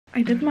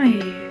I did my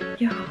hair.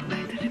 Yeah,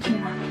 I did it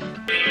more.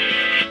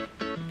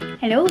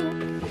 Hello.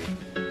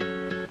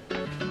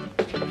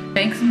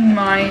 Makes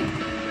my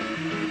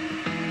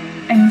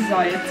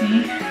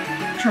anxiety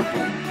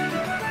triple.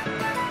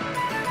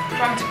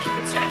 Trying to keep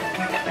it straight.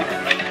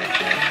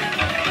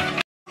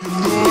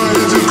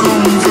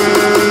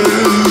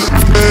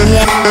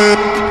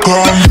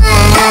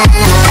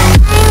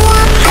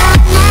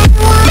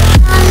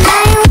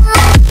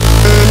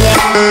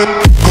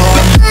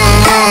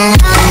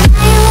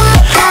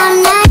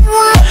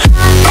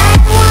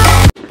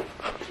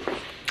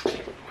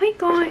 Hi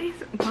guys,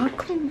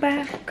 welcome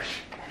back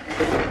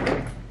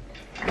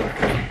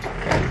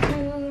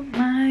to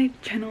my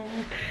channel.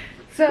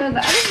 So the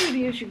other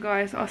videos you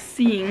guys are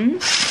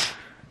seeing,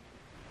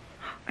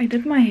 I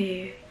did my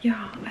hair.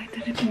 Yeah, I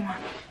did it more.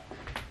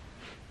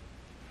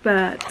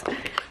 But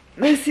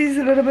this is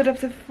a little bit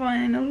of the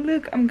final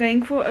look. I'm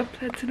going for a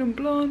platinum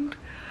blonde.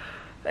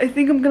 I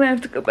think I'm gonna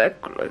have to go back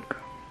like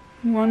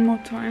one more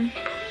time.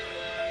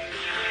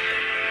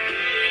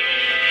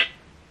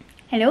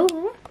 Hello.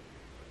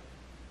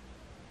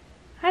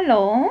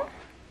 Hello.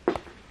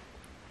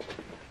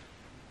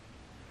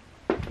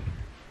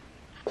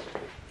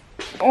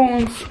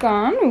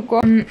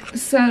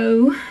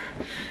 So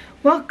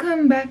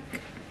welcome back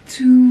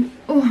to,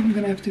 oh, I'm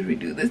gonna have to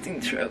redo this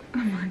intro. Oh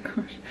my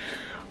gosh.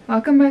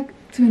 Welcome back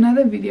to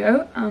another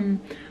video. I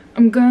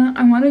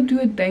want to do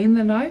a day in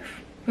the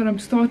life, but I'm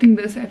starting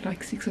this at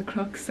like 6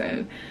 o'clock,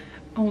 so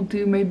I'll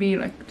do maybe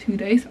like 2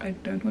 days. I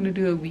don't want to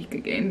do a week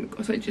again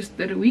because I just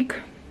did a week.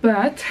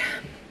 But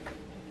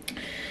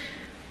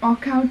our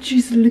couch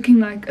is looking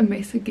like a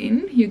mess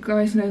again. You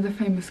guys know the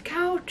famous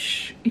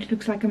couch. It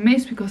looks like a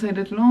mess because I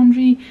did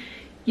laundry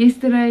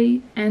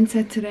yesterday and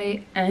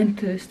Saturday and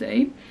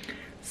Thursday,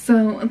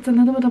 so it's a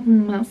little bit of a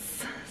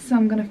mess. So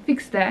I'm gonna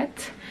fix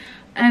that.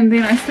 And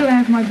then I still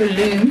have my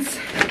balloons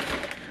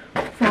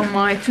for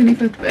my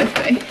 25th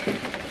birthday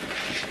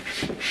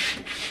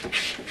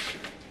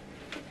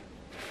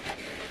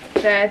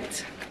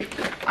that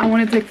I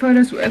want to take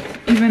photos with,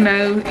 even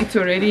though it's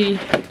already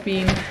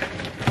been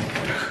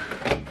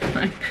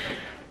like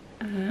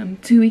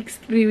 2 weeks,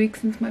 3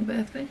 weeks since my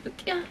birthday. But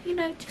yeah, you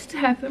know, just to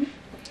have them.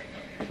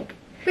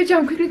 But yeah,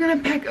 I'm quickly gonna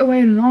pack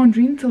away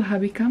laundry until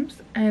hubby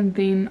comes, and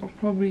then I'll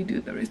probably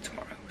do the rest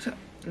tomorrow. So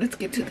let's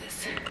get to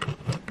this.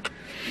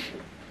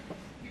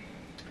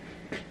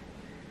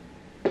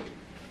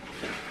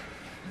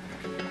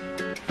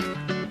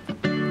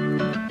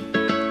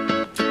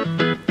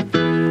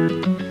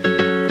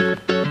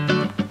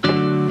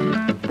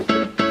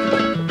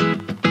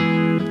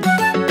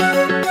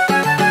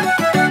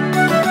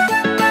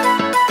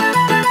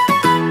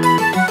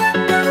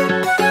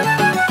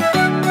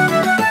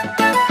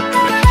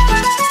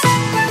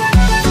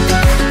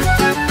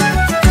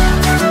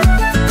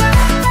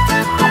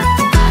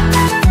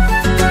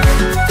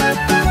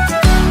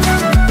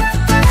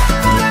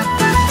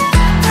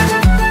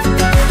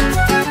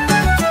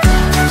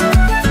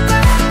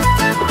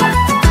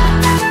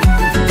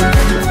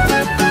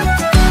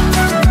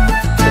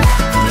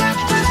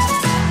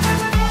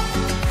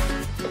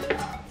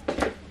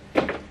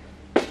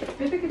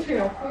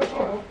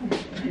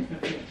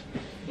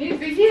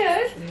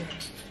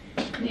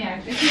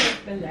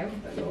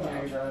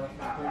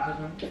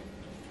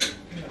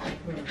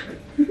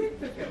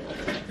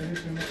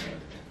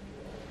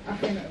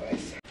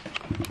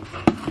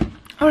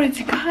 Alright,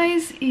 so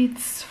guys,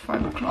 it's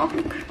 5 o'clock.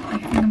 I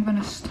think I'm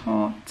gonna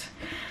start.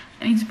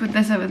 I need to put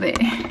this over there.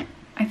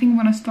 I think I'm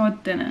gonna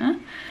start dinner.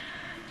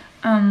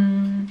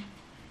 Then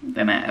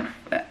I have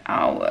an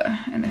hour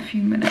and a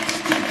few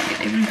minutes to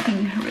get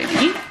everything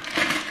ready.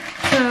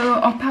 So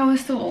our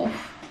power's still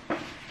off.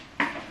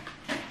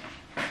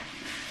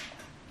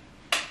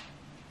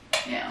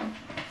 Yeah,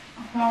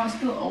 our power's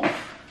still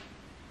off.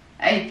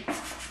 Hey,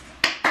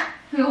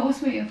 who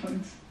lost my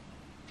earphones?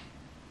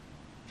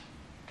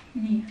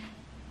 Me.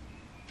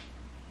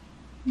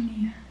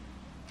 Yeah.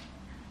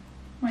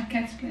 My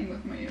cat's playing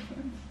with my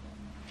earphones.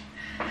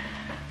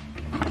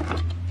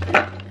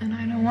 And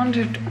I don't want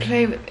her to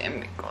play with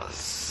them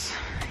because,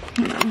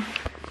 you know.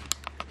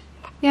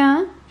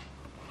 Yeah?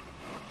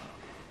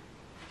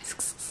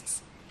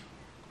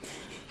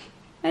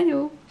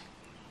 Hello.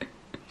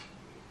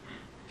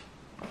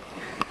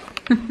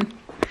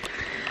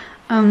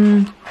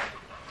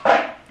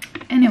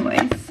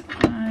 Anyways,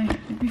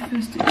 let me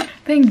first do,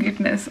 thank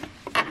goodness.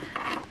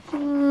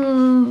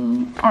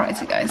 Alright,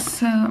 so guys,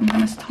 so I'm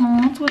gonna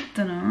start with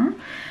dinner.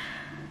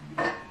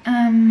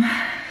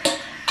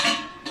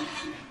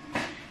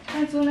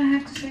 That's all I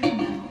have to say for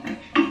now,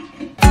 actually.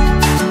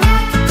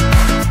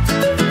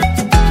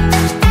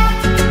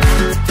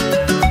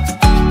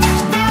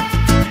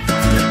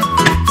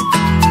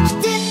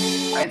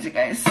 Alright, so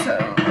guys, so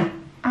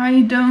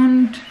I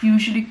don't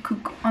usually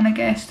cook on a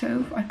gas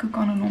stove. I cook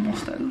on a normal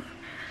stove.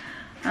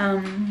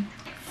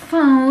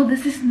 So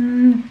this is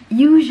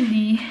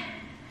usually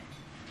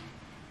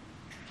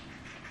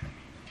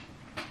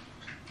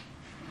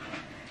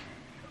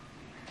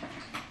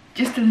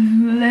just a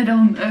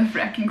little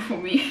nerve-wracking for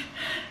me.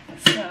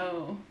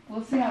 So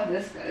we'll see how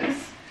this goes.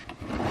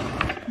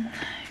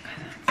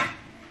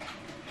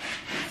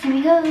 Here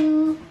we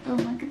go. Oh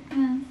my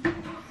goodness.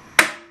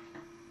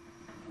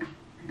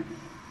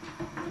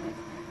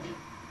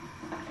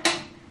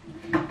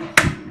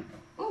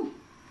 Ooh.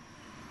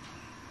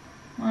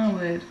 My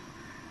word.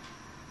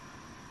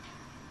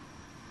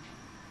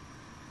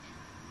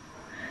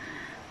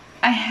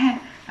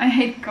 I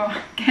hate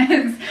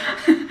gas.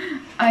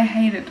 I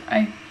hate it.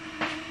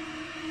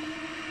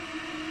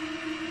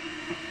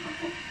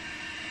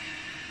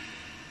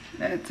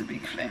 That's a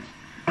big flame.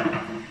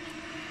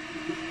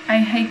 I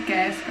hate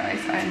gas,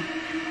 guys. I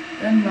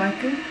don't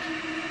like it.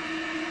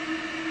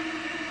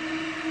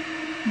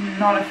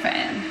 Not a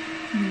fan.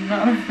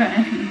 Not a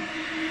fan.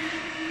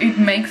 It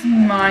makes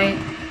my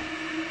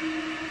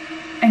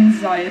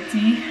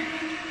anxiety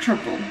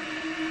triple.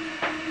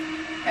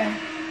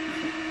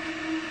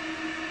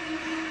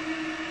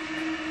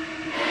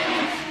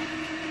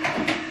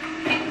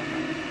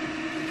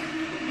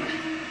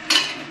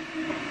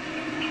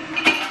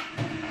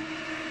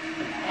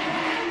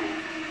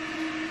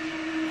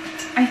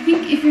 I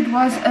think if it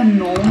was a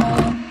normal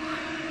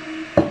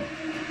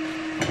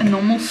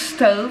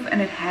stove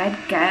and it had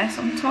gas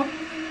on top,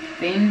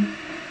 then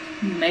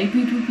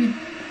maybe it would be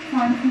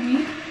fine for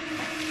me.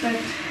 But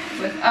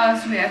with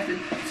us, we have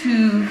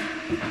the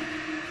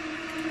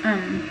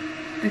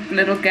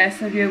little gas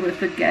stove here with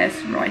the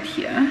gas right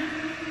here.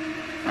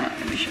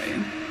 Let me show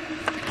you.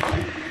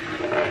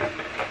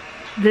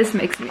 This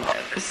makes me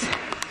nervous.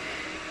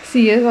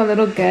 See, here's our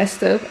little gas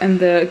stove and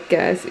the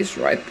gas is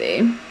right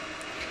there.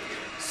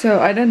 So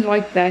I don't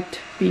like that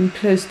being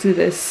close to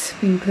this,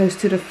 being close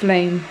to the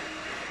flame.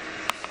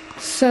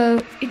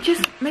 So it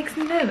just makes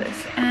me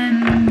nervous,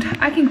 and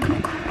I can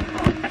cook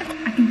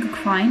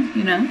fine,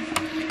 you know.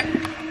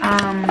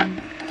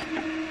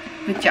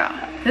 But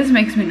yeah, this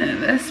makes me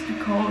nervous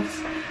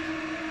because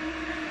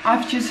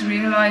I've just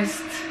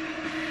realized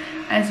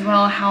as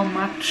well how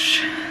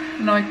much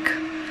like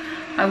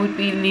I would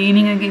be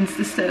leaning against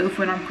the stove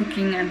when I'm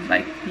cooking and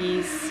like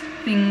these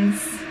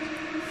things.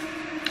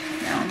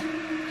 Yeah.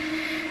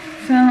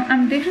 So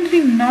I'm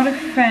definitely not a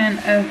fan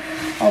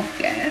of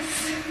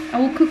gas. I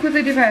will cook with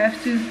it if I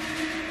have to,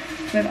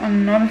 but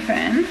I'm not a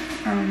fan.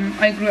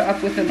 I grew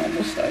up with a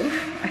normal stove.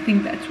 I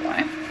think that's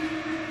why.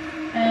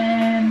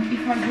 And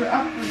if I grew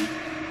up with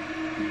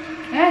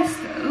a gas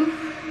stove,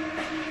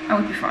 I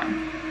would be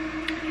fine.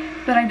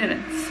 But I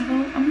didn't, so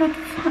I'm not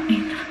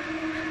fine.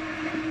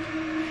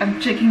 I'm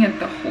checking it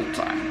the whole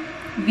time.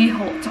 The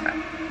whole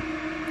time.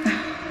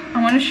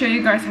 I want to show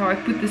you guys how I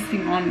put this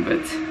thing on,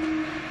 but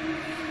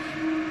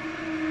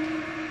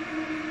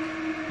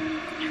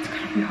it's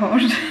gonna be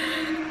hard.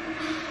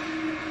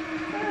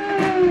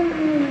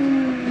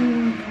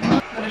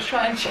 I'm gonna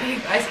try and show you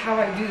guys how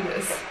I do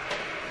this.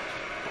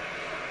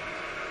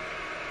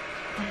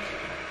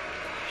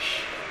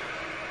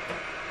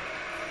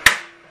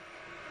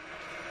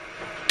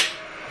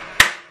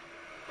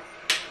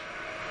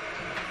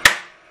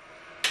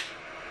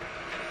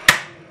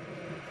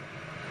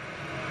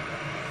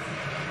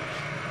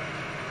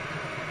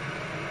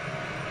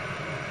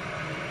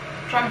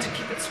 Trying to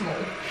keep it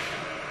small.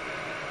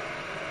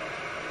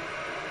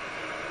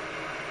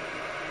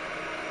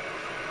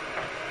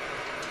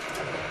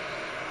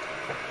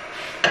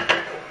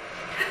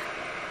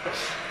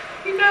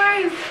 You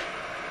guys!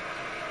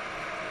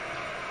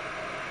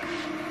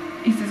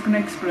 Is this gonna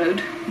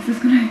explode? Is this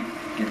gonna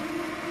get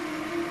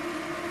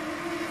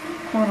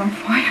caught on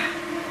fire?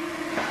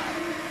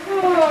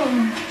 Oh!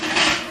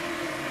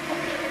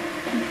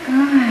 You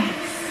guys!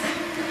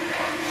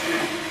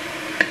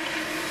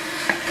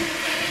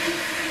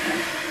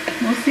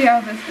 We'll see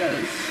how this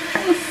goes.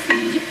 We'll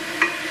see.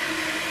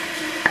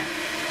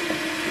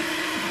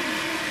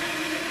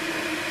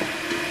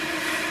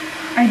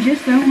 I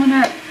just don't want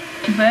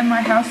to burn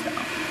my house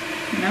down,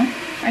 you know?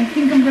 I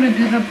think I'm going to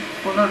do the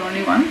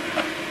bollaroni one.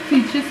 See,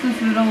 it's just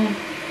this little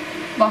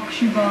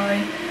box you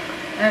buy,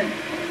 and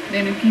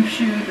then it gives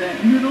you the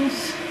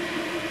noodles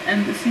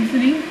and the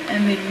seasoning,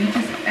 and then you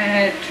just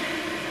add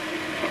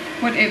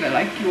whatever,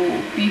 like your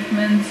beef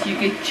mince, you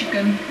get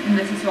chicken in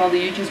this as well,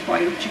 then you just buy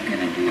your chicken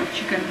and do your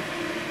chicken.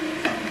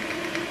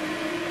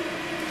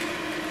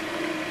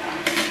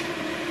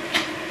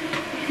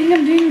 I think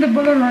I'm doing the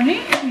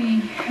bollaroni. We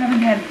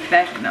haven't had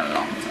that in a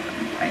long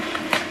time, right?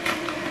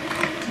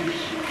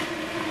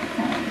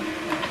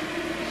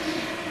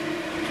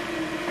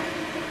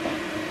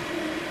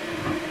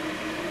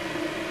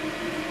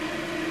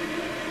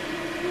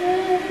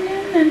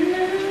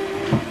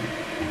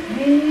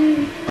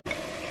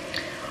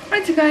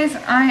 Alright, so guys,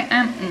 I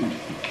am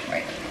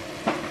wait.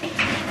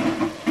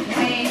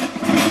 Okay.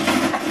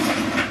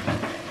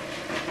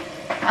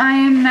 I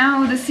am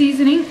now the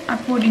seasoning I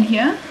poured in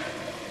here,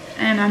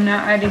 and I'm now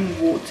adding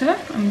water.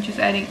 I'm just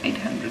adding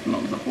 800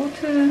 ml of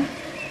water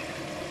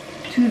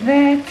to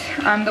that.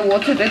 The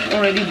water did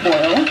already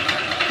boil.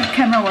 The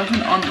camera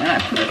wasn't on when I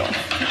put it off.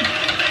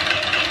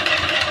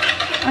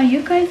 Are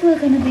you guys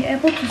gonna be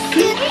able to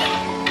see me?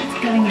 It's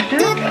getting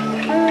dark.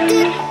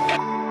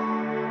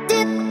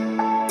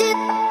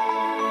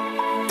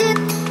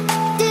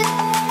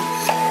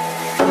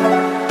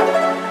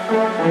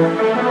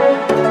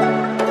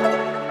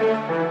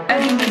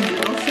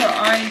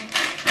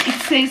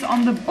 says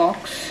on the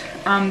box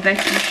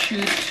that you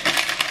should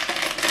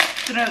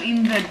throw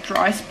in the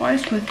dry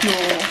spice with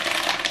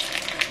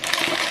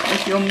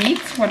your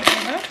meat,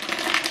 whatever,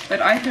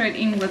 but I throw it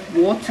in with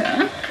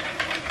water,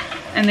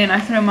 and then I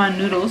throw my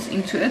noodles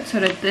into it so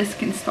that this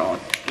can start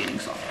getting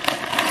soft.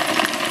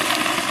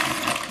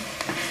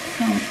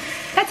 So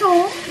that's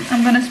all.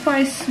 I'm gonna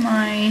spice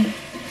my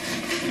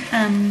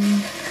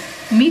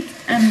meat,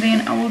 and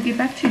then I will get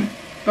back to you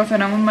because I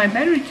don't want my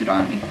battery to die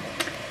on me.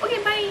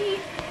 Okay, bye.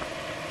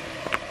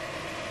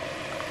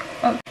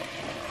 Oh,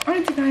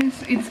 alright you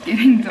guys, it's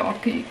getting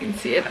darker, you can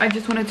see it. I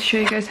just wanted to show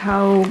you guys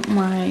how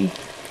my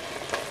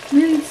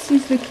mince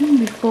is looking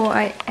before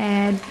I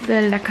add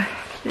the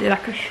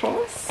lekker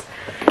sauce.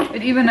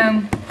 But even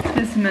though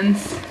this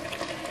mince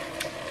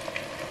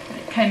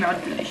came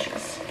out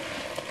delicious,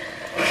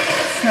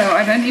 so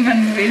I don't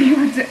even really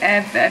want to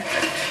add that.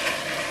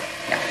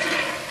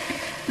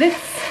 Let's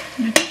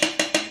go.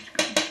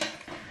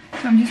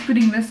 So I'm just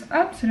putting this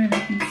up so that I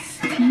can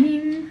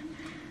steam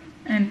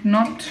and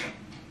not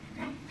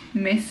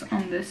mess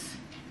on this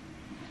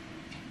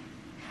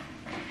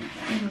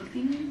little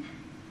thing.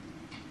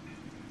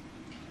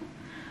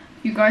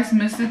 You guys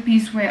missed the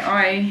piece where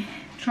I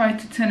tried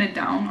to turn it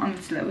down on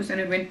its lowest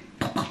and it went,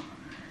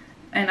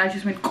 and I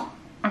just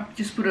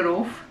put it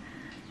off,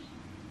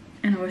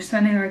 and I was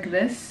standing like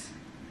this,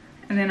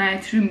 and then I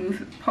had to remove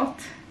the pot,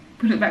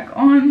 put it back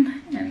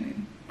on, and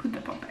then put the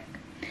pot back.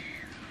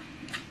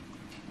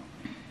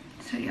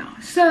 So yeah,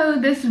 so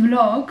this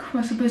vlog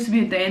was supposed to be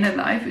a day in the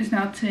life, is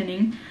now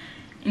turning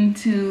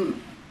into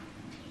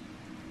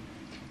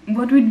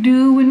what we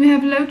do when we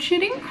have load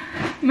shedding,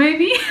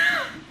 maybe.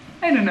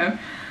 I don't know,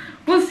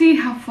 we'll see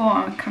how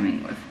far I'm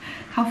coming with,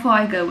 how far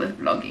I go with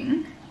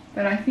vlogging,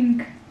 but I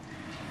think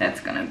that's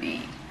gonna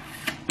be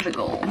the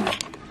goal.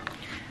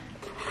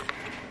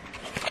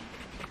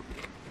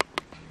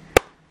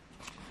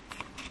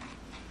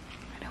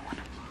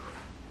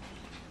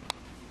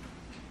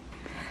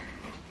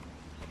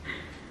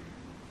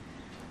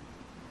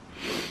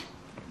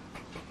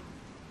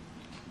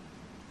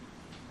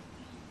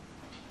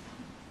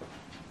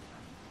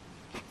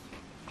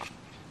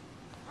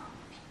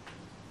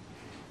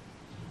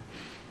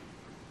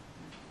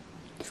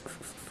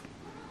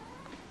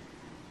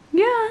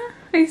 Yeah,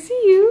 I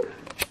see you.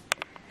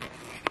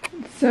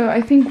 So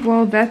I think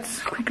while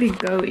that's quickly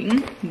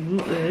going,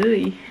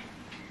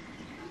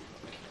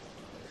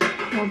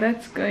 while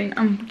that's going,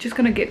 I'm just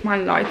gonna get my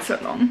lights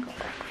along,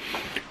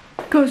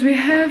 because we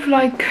have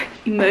like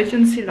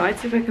emergency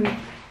lights, if I can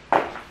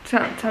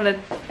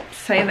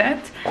say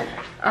that.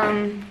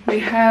 We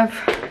have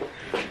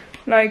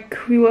like,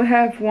 we will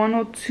have one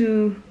or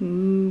two,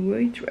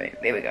 wait,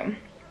 there we go.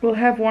 We'll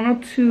have one or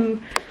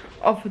two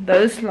of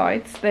those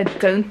lights that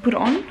don't put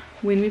on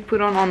when we put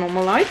on our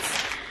normal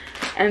lights,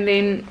 and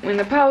then when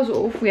the power's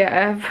off, we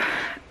have,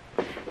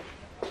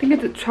 I think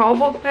it's a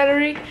 12-volt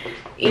battery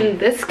in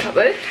this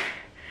cupboard,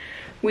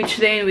 which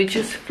then we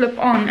just flip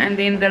on, and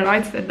then the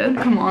lights that don't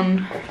come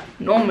on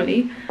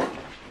normally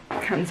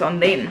comes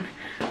on then.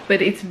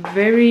 But it's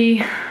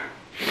very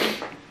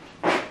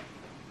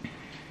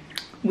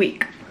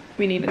weak.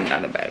 We need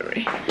another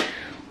battery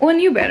or a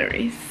new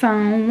battery, so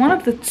one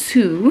of the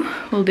two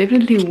will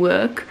definitely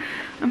work.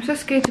 I'm so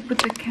scared to put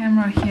the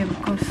camera here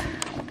because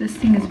this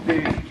thing is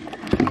very,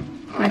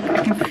 like,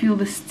 I can feel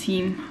the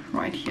steam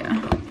right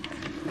here.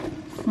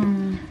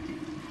 Guys,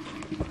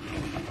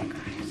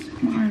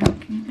 my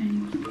looking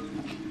angle,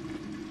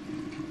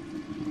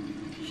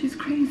 she's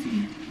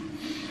crazy.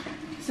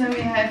 So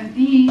we have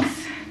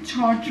these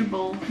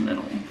chargeable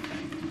little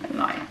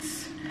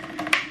lights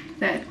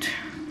that's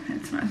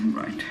nice and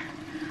bright,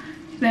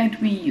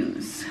 that we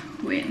use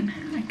when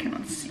I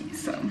cannot see.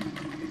 So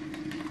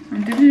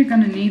I'm definitely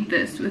gonna need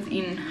this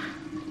within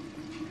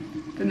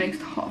the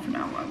next half an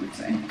hour, I would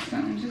say. So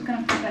I'm just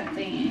gonna put that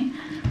there.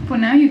 For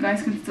now you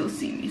guys can still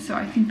see me, so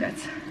I think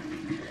that's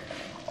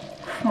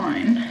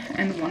fine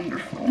and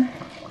wonderful.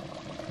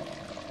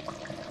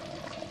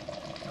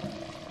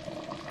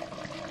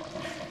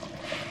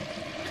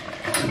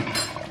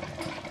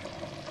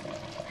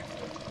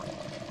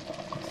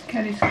 This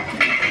cat is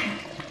crazy.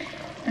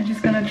 I'm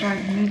just gonna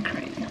drive me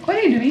crazy. What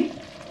are you doing?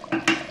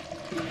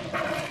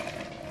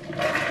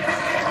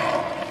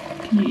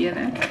 Can you hear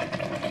that?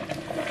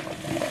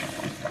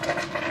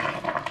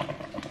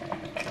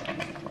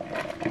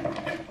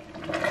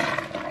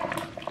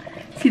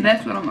 See,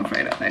 that's what I'm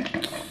afraid of. That.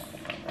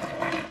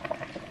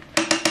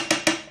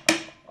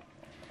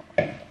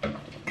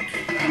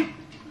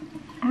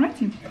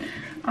 Alrighty,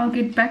 I'll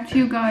get back to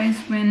you guys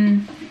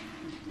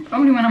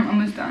probably when I'm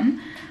almost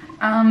done.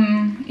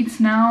 It's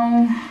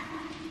now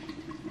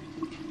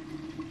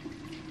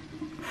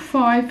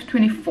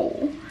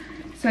 5:24,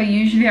 so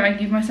usually I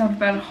give myself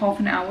about half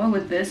an hour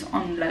with this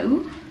on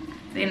low.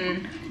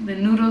 Then the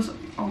noodles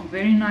are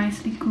very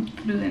nicely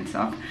cooked through and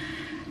stuff.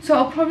 So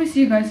I'll probably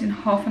see you guys in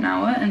half an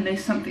hour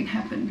unless something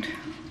happened,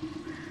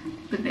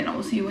 but then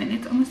I'll see you when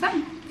it's almost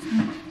done. So,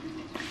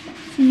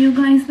 see you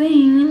guys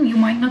then. You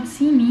might not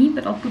see me,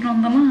 but I'll put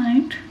on the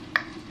light.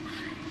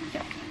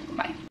 Yeah,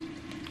 bye.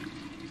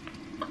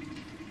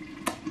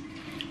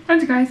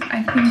 Alright guys,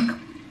 I think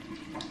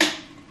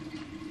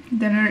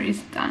dinner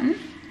is done.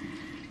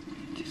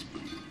 Just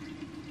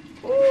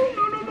no,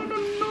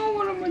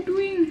 what am I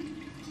doing?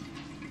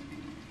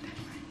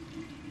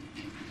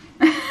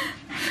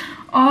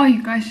 Oh,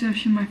 you guys should have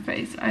seen my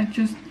face. I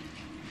just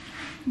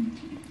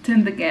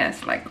turned the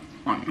gas like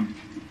on.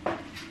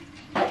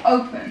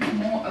 Open,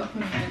 more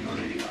open than it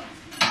already was.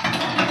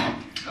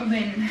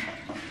 Oven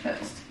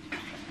first.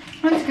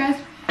 Alright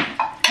guys,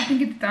 I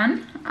think it's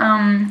done.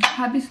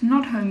 Hubby's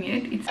not home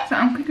yet. So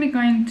I'm quickly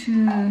going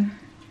to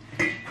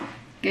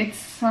get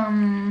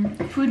some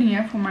food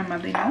here for my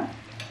mother-in-law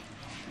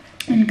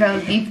and go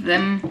give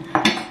them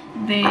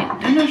their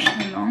dinner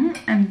shalom,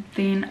 and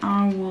then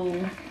I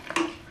will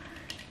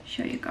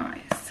show you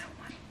guys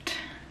what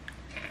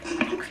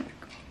it looks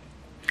like.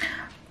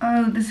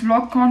 Oh, this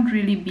vlog can't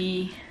really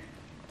be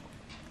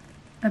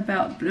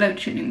about load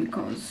shedding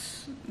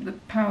because the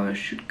power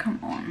should come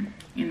on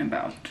in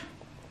about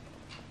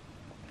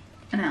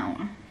an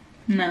hour.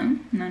 No,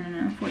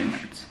 40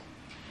 minutes.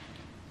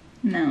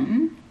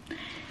 No,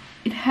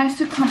 it has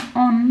to come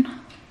on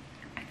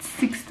at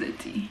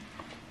 6:30.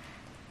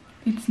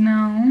 It's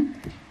now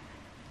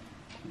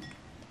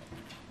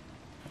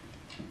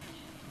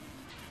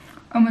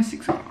almost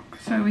 6 o'clock,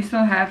 so we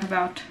still have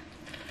about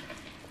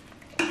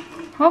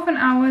half an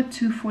hour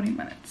to 40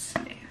 minutes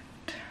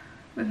left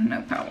with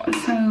no power.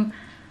 So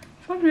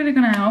it's not really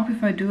gonna help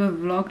if I do a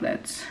vlog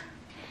that's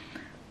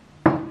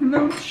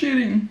load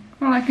shedding.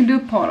 Well, I can do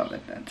part of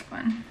it, that's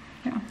fine.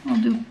 Yeah, I'll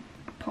do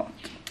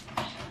part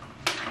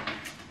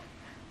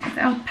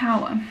without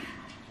power.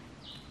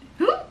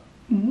 Ooh,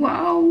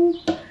 wow,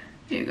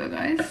 here you go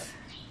guys,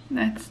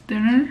 that's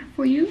dinner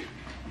for you.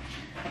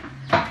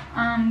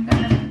 I'm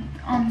gonna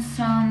put on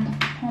some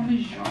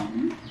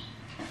Parmesan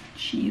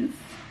cheese.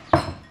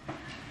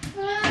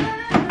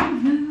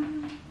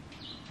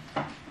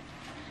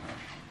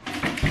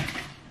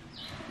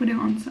 Putting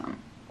on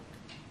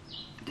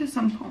just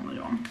some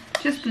Parmesan,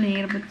 just a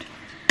little bit.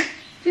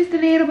 Just a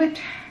little bit.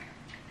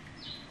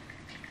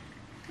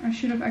 I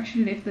should have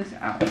actually left this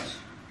out.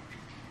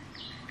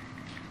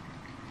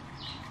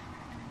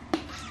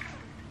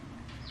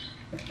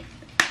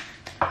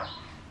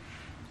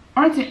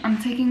 Alright, I'm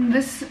taking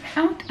this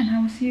out and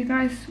I will see you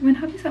guys when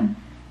hubby's home.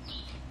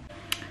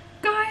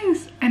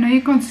 Guys, I know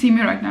you can't see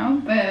me right now,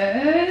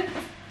 but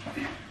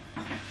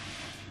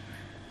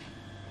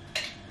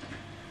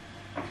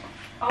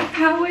our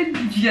power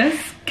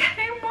just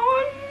came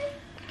on.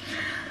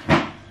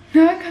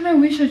 Now I kind of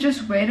wish I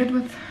just waited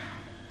with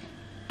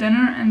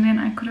dinner and then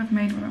I could have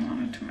made what I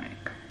wanted to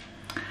make.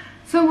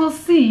 So we'll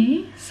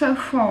see. So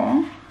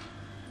far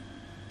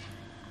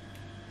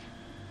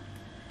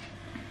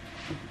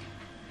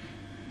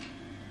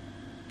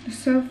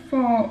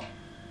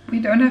we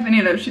don't have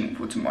any load shedding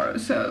for tomorrow,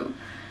 so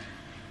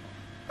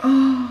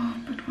oh,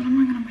 but what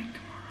am I gonna make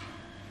tomorrow?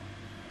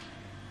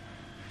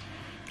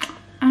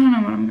 I don't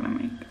know what I'm gonna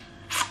make,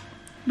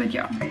 but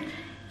yeah,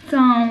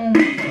 so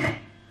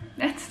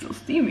that's still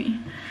steamy.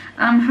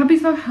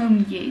 Hubby's not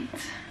home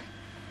yet.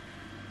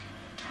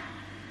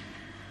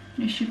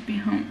 He should be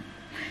home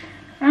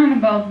around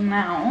about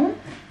now.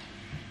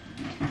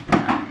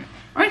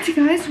 Alright you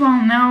guys,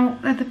 well now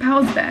that the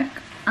power's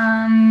back,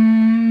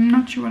 I'm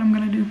not sure what I'm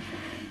gonna do.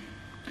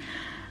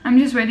 I'm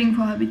just waiting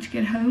for hubby to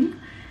get home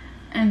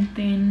and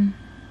then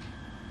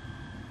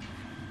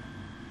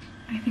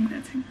I think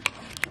that's it.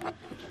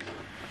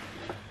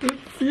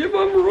 Let's see if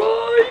I'm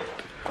right.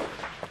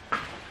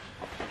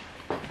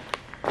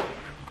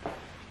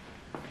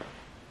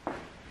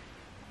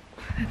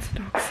 That's the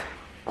dogs.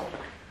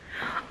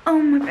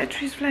 Oh, my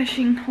battery's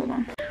flashing. Hold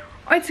on.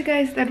 Alright, so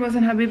guys, that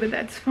wasn't hubby, but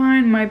that's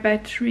fine. My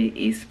battery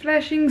is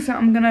flashing, so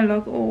I'm gonna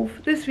log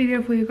off this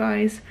video for you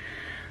guys.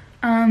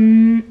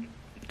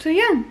 So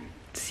yeah,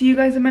 see you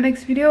guys in my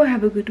next video.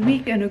 Have a good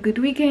week and a good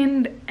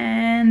weekend,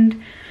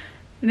 and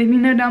let me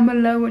know down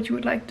below what you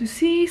would like to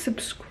see.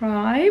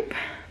 Subscribe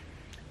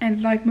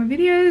and like my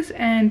videos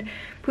and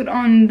put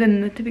on the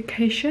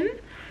notification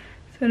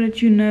so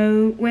that you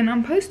know when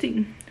I'm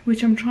posting,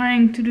 which I'm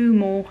trying to do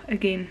more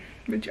again.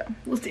 But yeah,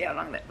 we'll see how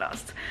long that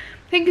lasts.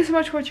 Thank you so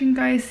much for watching,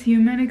 guys. See you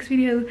in my next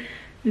video.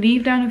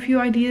 Leave down a few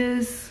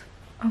ideas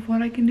of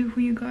what I can do for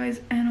you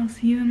guys, and I'll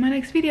see you in my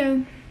next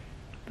video.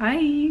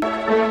 Bye.